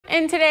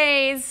In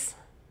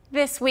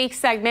this week's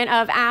segment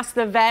of Ask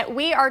the Vet,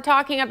 we are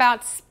talking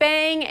about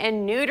spaying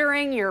and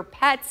neutering your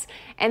pets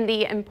and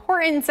the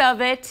importance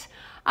of it.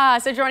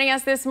 So joining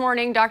us this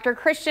morning, Dr.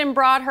 Christian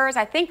Broadhurst.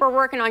 I think we're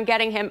working on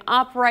getting him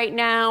up right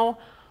now.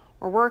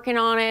 We're working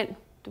on it.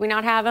 Do we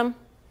not have him?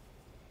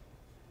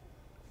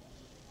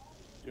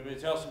 Do you want me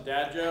to tell some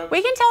dad jokes?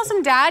 We can tell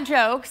some dad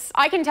jokes.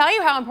 I can tell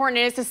you how important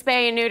it is to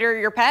spay and neuter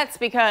your pets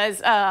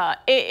because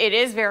it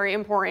is very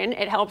important.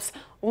 It helps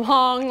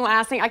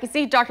long-lasting. I can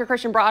see Dr.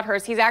 Christian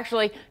Broadhurst. He's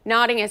actually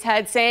nodding his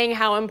head, saying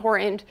how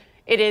important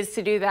it is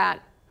to do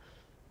that.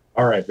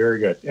 All right, very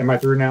good. Am I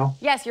through now?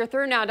 Yes, you're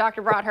through now,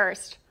 Dr.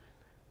 Broadhurst.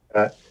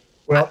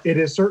 Well, it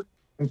is certainly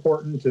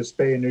important to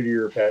spay and neuter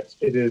your pets.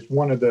 It is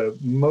one of the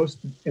most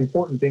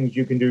important things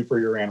you can do for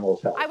your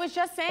animal's health. I was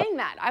just saying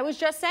that. I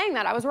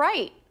was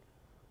right.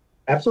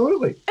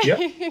 Absolutely. Yep.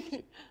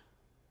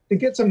 To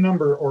get some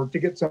number or to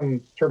get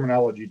some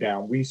terminology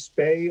down, we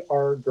spay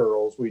our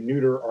girls, we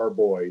neuter our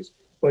boys,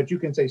 but you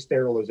can say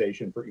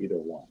sterilization for either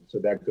one. So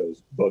that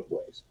goes both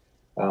ways.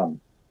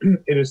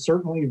 It is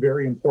certainly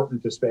very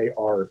important to spay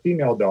our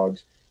female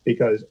dogs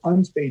because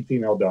unspayed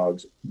female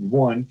dogs,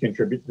 one,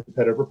 contribute to the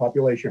pet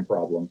overpopulation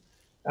problem,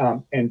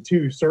 and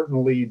two,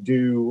 certainly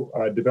do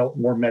develop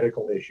more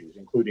medical issues,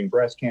 including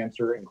breast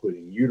cancer,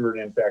 including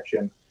uterine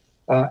infection.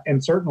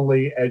 And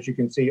certainly, as you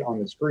can see on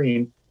the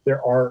screen,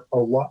 there are a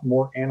lot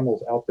more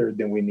animals out there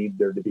than we need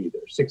there to be.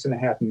 There's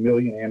 6.5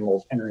 million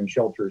animals entering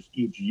shelters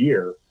each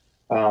year.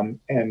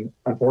 And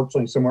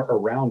unfortunately, somewhere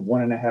around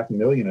 1.5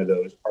 million of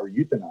those are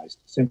euthanized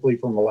simply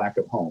from a lack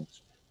of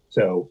homes.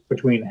 So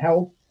between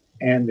health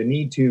and the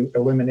need to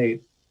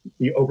eliminate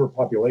the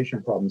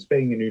overpopulation problem,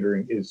 spaying and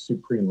neutering is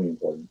supremely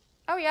important.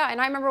 Oh yeah,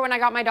 and I remember when I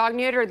got my dog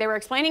neutered, they were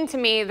explaining to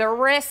me the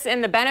risks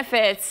and the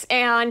benefits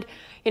and,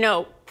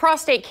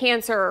 prostate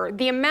cancer,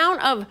 the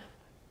amount of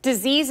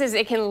diseases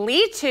it can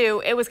lead to.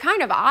 It was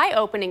kind of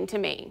eye-opening to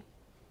me.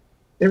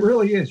 It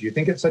really is. You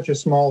think it's such a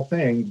small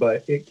thing,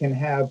 but it can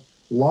have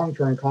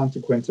long-term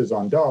consequences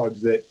on dogs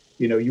that,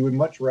 you would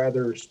much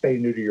rather spay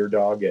neuter your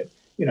dog at,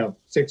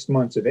 6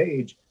 months of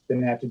age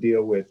than have to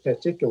deal with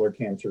testicular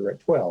cancer at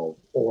 12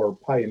 or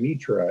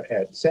pyometra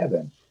at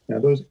 7. Now,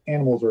 those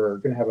animals are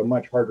going to have a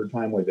much harder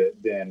time with it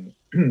than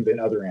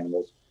other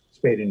animals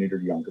spayed and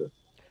neutered younger.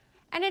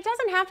 And it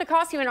doesn't have to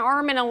cost you an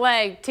arm and a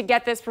leg to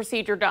get this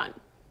procedure done.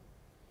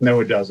 No,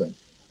 it doesn't.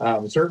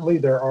 Certainly,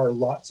 there are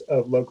lots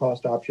of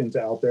low-cost options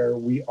out there.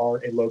 We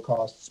are a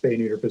low-cost spay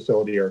neuter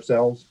facility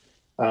ourselves.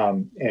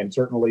 And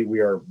certainly, we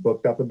are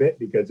booked up a bit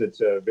because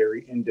it's a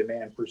very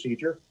in-demand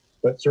procedure.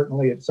 But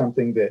certainly, it's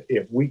something that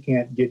if we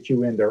can't get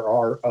you in, there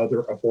are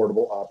other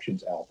affordable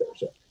options out there.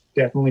 So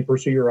definitely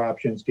pursue your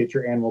options, get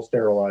your animal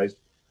sterilized.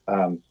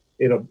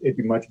 It'd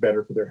be much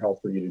better for their health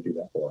for you to do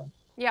that for them.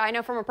 Yeah, I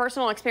know from a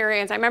personal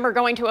experience. I remember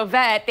going to a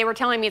vet. They were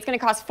telling me it's going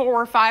to cost $400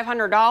 or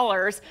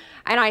 $500.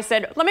 And I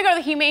said, let me go to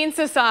the Humane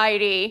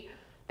Society.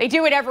 They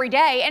do it every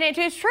day. And it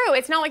is true.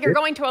 It's not like you're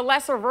going to a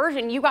lesser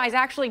version. You guys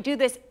actually do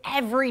this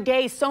every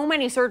day. So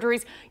many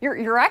surgeries.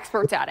 You're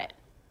experts at it.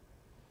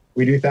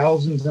 We do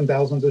thousands and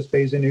thousands of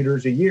spays and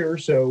neuters a year.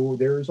 So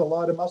there's a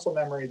lot of muscle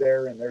memory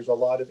there. And there's a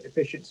lot of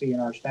efficiency in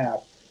our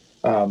staff.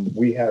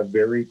 We have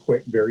very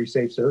quick, very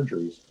safe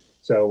surgeries.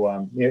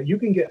 So, you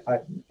can get,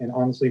 and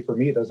honestly, for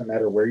me, it doesn't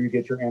matter where you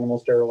get your animal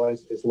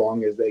sterilized as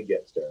long as they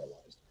get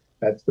sterilized.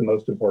 That's the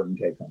most important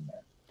take home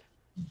there.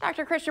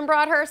 Dr. Christian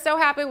Broadhurst, so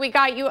happy we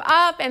got you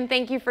up, and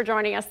thank you for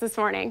joining us this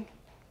morning.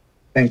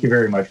 Thank you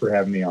very much for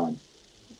having me on.